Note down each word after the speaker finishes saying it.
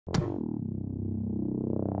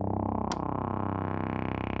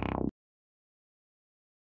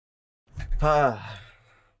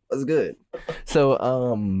What's good? So,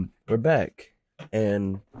 we're back,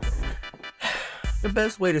 and the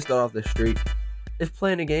best way to start off the streak is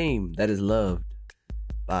playing a game that is loved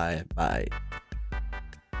by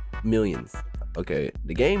millions. Okay,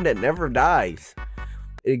 the game that never dies.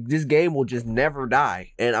 This game will just never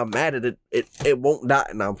die, and I'm mad at it. It won't die,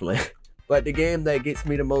 and I'm playing. But the game that gets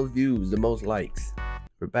me the most views, the most likes.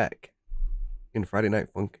 We're back in Friday Night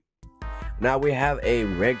Funkin'. Now we have a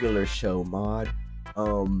regular show mod.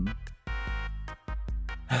 But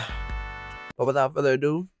without further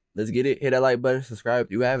ado, let's get it. Hit that like button, subscribe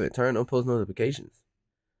if you haven't, turn on post notifications.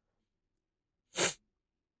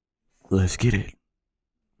 Let's get it.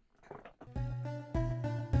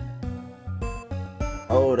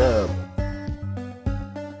 Hold up.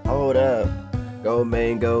 Hold up. Go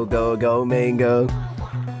mango, go mango.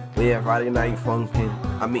 We have Friday Night Funkin'.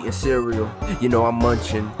 I'm eating cereal. You know I'm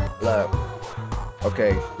munching. Look.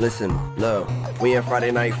 Okay, listen, look. We in Friday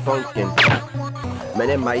Night Funkin'. Man,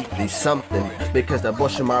 it might be something because the boy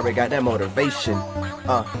Shamari got that motivation.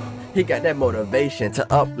 He got that motivation to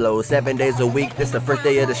upload 7 days a week. This the first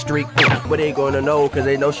day of the streak. What they gonna know? Cause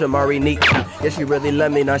they know Shamari neat. Yeah, she really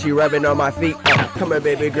love me. Now she rubbing on my feet. Come here,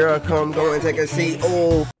 baby girl. Come, go and take a seat.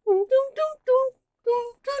 Oh.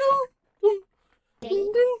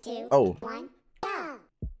 Oh.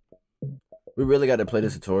 We really got to play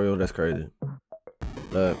this tutorial. That's crazy.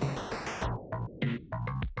 Look.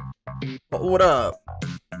 Hold up.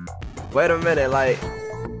 Wait a minute, like.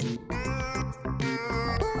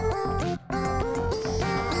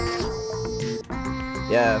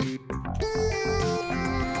 Yeah.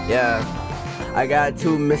 I got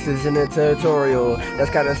 2 misses in the tutorial. That's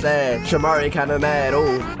kinda sad. Shamari kinda mad.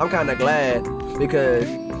 Oh, I'm kinda glad. Because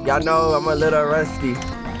y'all know I'm a little rusty.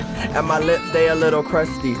 And my lips, they a little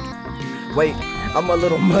crusty. Wait, I'm a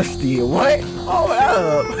little musty. What? Hold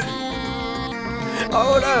up.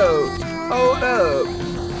 Hold up. Hold up.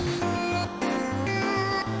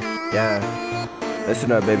 Yeah.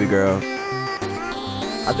 Listen up, baby girl.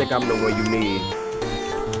 I think I'm the one you need.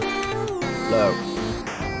 Look.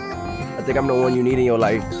 I think I'm the one you need in your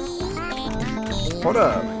life. Hold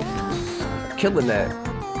up. Killing that.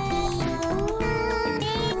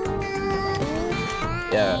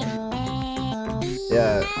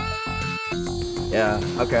 Yeah.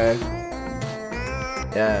 Okay.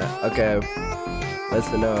 Yeah, okay.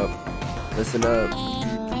 Listen up. Listen up.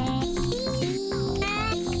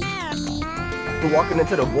 We're walking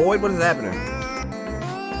into the void? What is happening?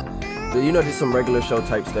 You know, just some regular show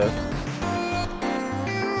type stuff.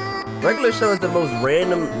 Regular show is the most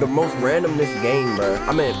randomness game, bro.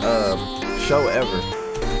 I mean, show ever.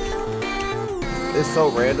 It's so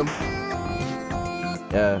random.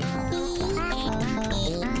 Yeah.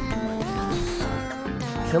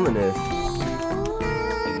 Killing this.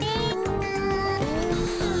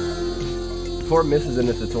 4 misses in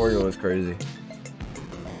this tutorial is crazy.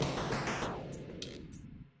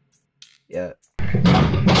 Yeah.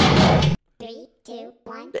 3, 2,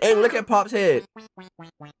 1. Hey, look at Pop's head.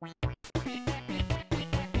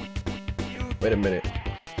 Wait a minute.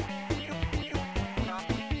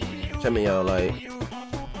 Tell me y'all like.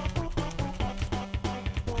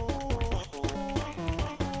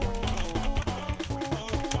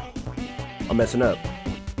 I'm messing up.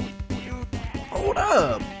 Hold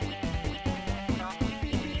up.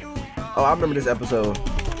 Oh, I remember this episode.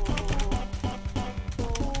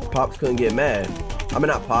 Pops couldn't get mad. I mean,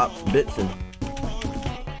 not Pops, Benson.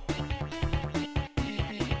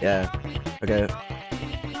 Yeah. Okay.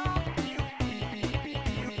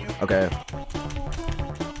 Okay.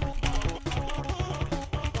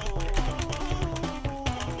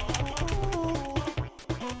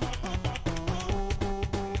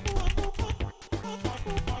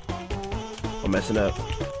 I'm messing up.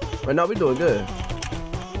 Right now, we doing good.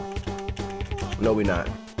 No, we not.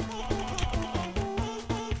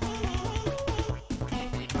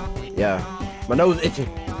 Yeah. My nose is itching.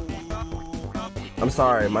 I'm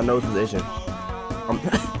sorry, my nose is itching.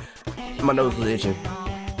 My nose is itching.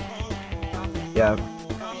 Yeah.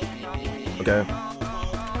 Okay.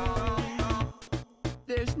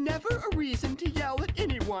 There's never a reason to yell at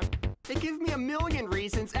anyone. They give me a million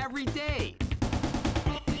reasons every day.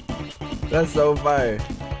 That's so fire.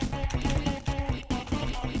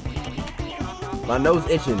 My nose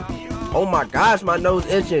itching. Oh my gosh, my nose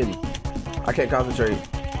itching. I can't concentrate.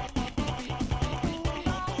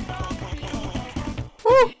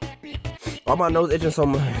 Woo! Why my nose itching so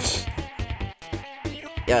much?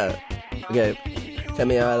 Yeah. Okay. Tell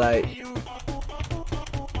me how I like.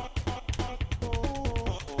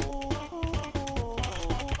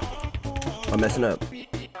 I'm messing up.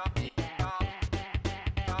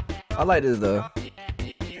 I like this though.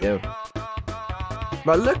 Yeah.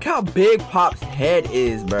 Bro, look how big Pop's head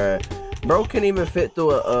is, bro. Bro can't even fit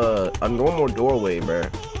through a normal doorway, bro.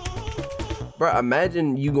 Bro,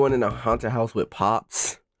 imagine you going in a haunted house with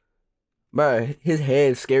Pops. Bro, his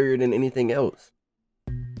head's scarier than anything else.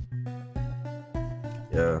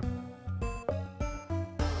 Yeah.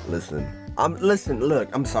 Listen, look,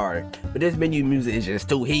 I'm sorry, but this menu music is just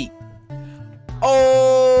too heat.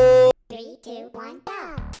 Oh! 3, 2, 1,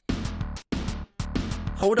 go!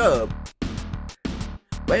 Hold up.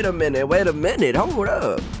 Wait a minute, hold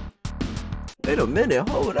up. Wait a minute,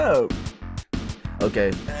 hold up.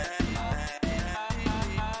 Okay.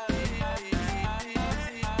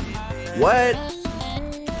 What?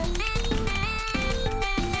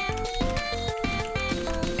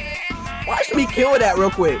 Watch me kill that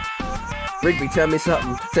real quick. Rigby, tell me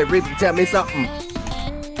something. Say, Rigby, tell me something.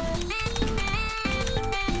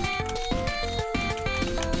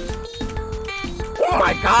 Oh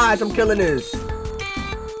my gosh, I'm killing this.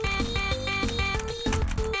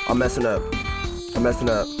 I'm messing up.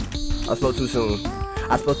 I spoke too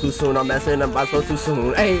soon. I'm messing up. I spoke too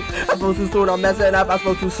soon. Hey, I spoke too soon. I'm messing up. I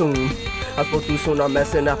spoke too soon. I'm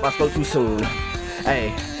messing up. I spoke too soon.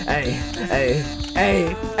 Hey.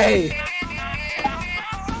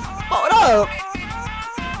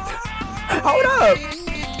 Hold up.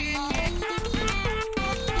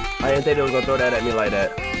 I didn't think they was gonna throw that at me like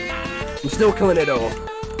that. I'm still killing it though.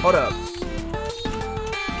 Hold up.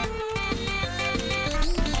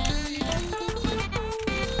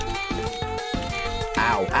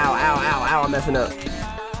 Ow, I'm messing up.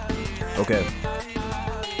 Okay.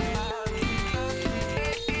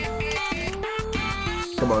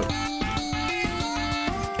 Come on.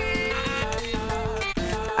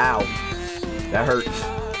 Ow. That hurts.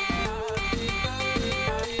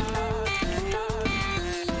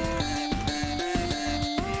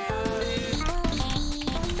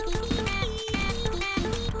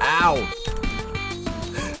 Ow.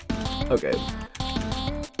 Okay.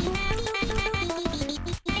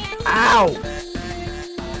 Ow!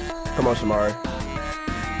 Come on, Shamari.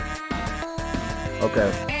 Okay.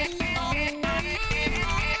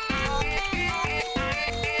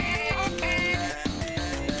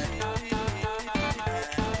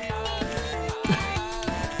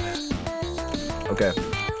 Okay.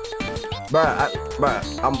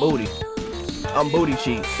 Bruh, I'm booty. I'm booty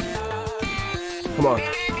cheeks. Come on.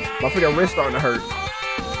 My freaking wrist starting to hurt.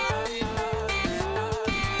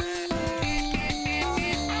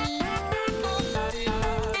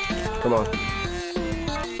 Come on.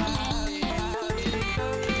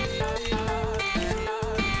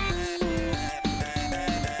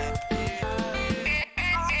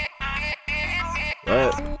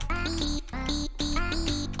 What?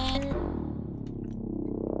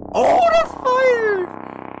 Oh, that's fire!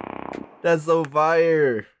 That's so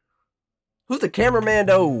fire. Who's the cameraman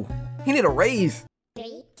though? He need a raise.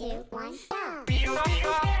 3, 2, 1, go!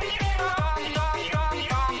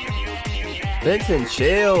 Benson,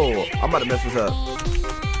 chill. I'm about to mess this up.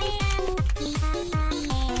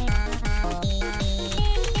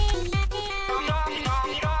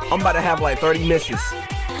 I'm about to have like 30 misses.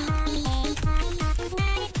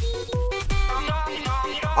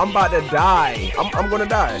 I'm about to die. I'm gonna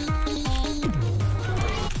die.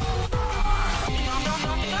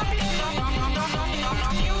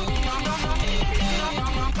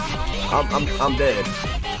 I'm dead.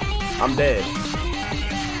 I'm dead.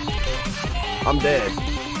 I'm dead.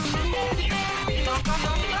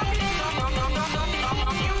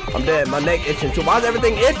 I'm dead. My neck itching too. Why is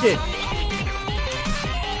everything itching?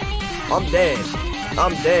 I'm dead.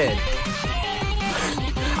 I'm dead.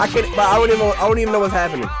 I can't. But I don't even know what's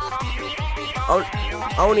happening. I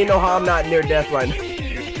don't even know how I'm not near death right now.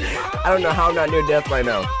 I don't know how I'm not near death right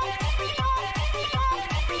now.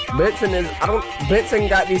 Benson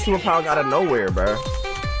got these superpowers out of nowhere, bro.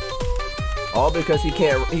 All because he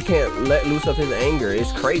can't let loose of his anger.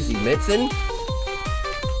 It's crazy, Benson.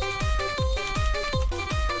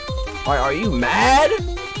 Are you mad?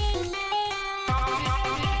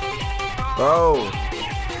 Bro.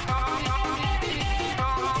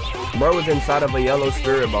 Bro was inside of a yellow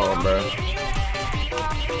spirit bomb, bro.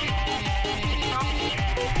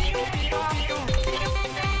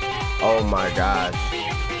 Oh my gosh.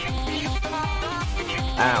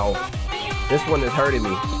 Ow. This one is hurting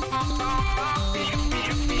me.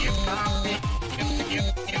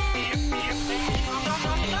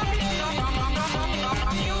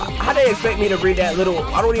 How they expect me to read that little,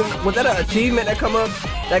 I don't even, was that an achievement that came up?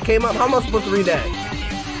 How am I supposed to read that?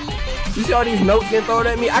 You see all these notes getting thrown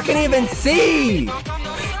at me? I can't even see!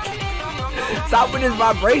 Stop with this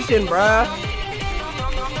vibration, bruh.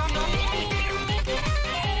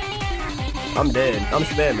 I'm dead. I'm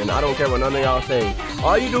spamming. I don't care what none of y'all say.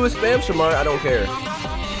 All you do is spam, Shamar. I don't care.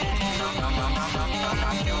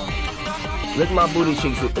 Lick my booty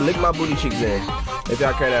cheeks. Lick my booty cheeks in. If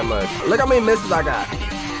y'all care that much. Look how many misses I got.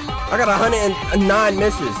 I got 109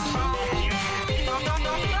 misses.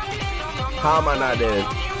 How am I not dead?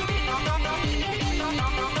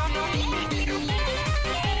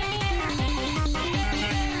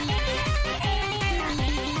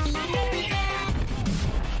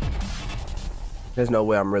 There's no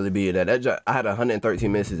way I'm really beating that. I had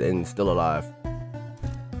 113 misses and still alive.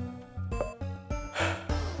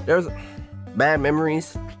 There's bad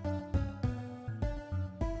memories.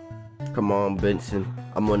 Come on, Benson.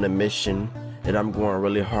 I'm on a mission and I'm going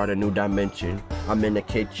really hard, a new dimension. I'm in the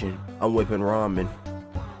kitchen. I'm whipping ramen.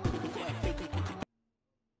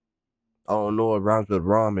 I don't know what rhymes with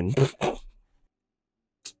ramen.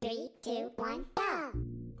 3, 2, 1, go.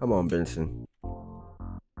 Come on, Benson.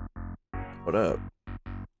 What up?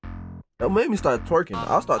 Don't make me start twerking.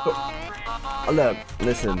 I'll start twerking. Hold up.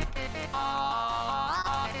 Listen.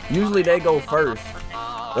 Usually they go first.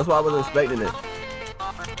 That's why I wasn't expecting it.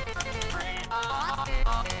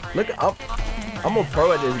 Look, I'm a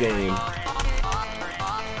pro at this game.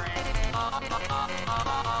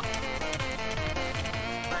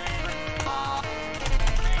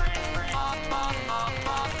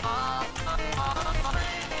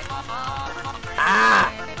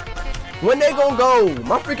 Ah! When they gonna go?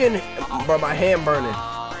 My freaking, bro, my hand burning,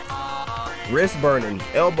 wrist burning,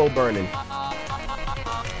 elbow burning.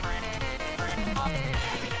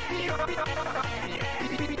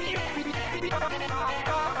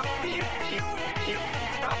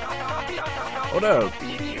 Hold up.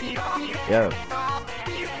 Yeah.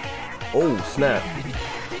 Oh, snap.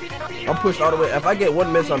 I'm pushed all the way. If I get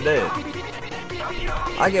one miss, I'm dead.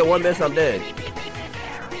 I get one miss, I'm dead.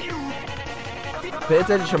 Pay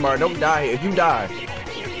attention, Shamar. Don't die. If you die,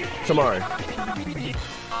 Shamar.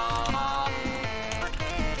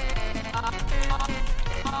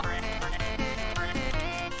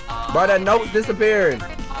 Bro, that note's disappearing.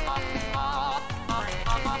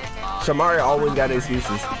 Shamari always got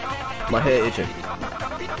excuses. My head itching.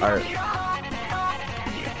 Alright.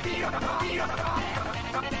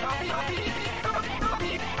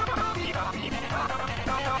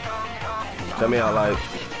 Tell me how, like.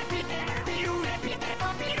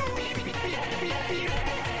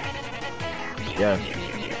 Yeah.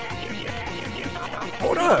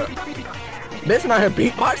 Hold up. Benson out here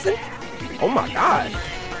beatboxing? Oh my god.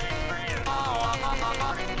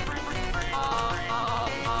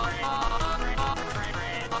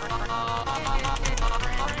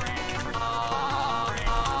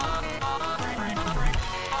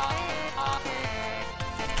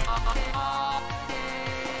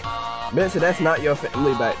 Benson, that's not your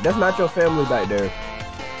family back. That's not your family back there.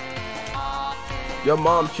 Your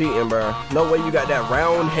mom cheating, bro. No way you got that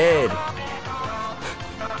round head.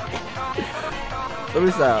 Let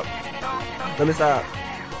me stop. Let me stop.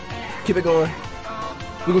 Keep it going.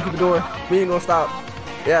 We gonna keep it going. We ain't gonna stop.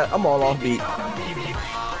 Yeah, I'm all off beat.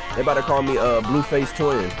 They about to call me Blueface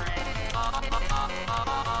Twin.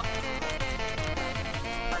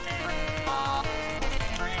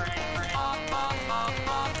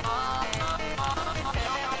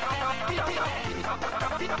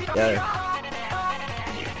 Yeah.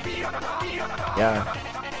 Yeah.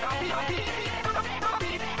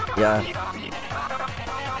 Yeah.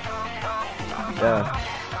 Yeah.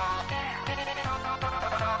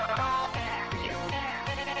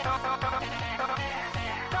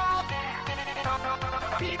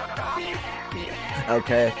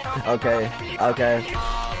 Okay. Okay. Okay.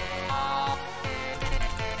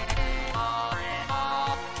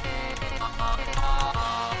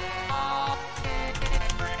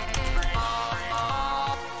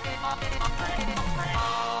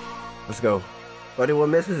 Let's go.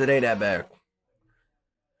 31 misses, it ain't that bad.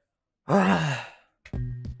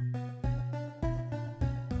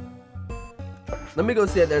 Let me go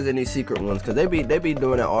see if there's any secret ones, cause they be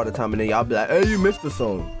doing that all the time, and then y'all be like, "Hey, you missed the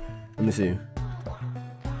song." Let me see.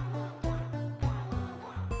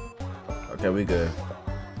 Okay, we good.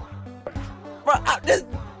 Bro, this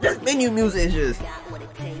menu music is just.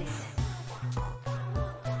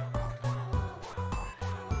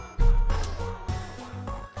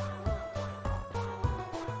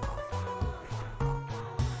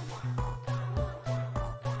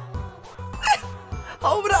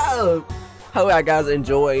 Hold up! Hope you guys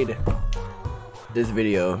enjoyed this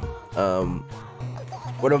video.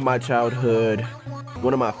 One of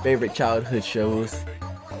my favorite childhood shows.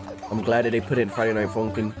 I'm glad that they put it in Friday Night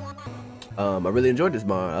Funkin'. I really enjoyed this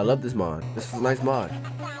mod. I love this mod. This is a nice mod.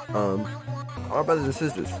 Our brothers and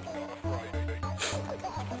sisters.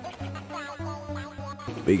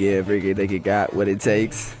 We get freaking think it got what it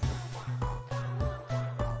takes.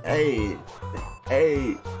 Hey,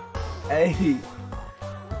 hey, hey,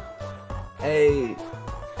 hey,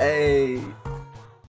 hey.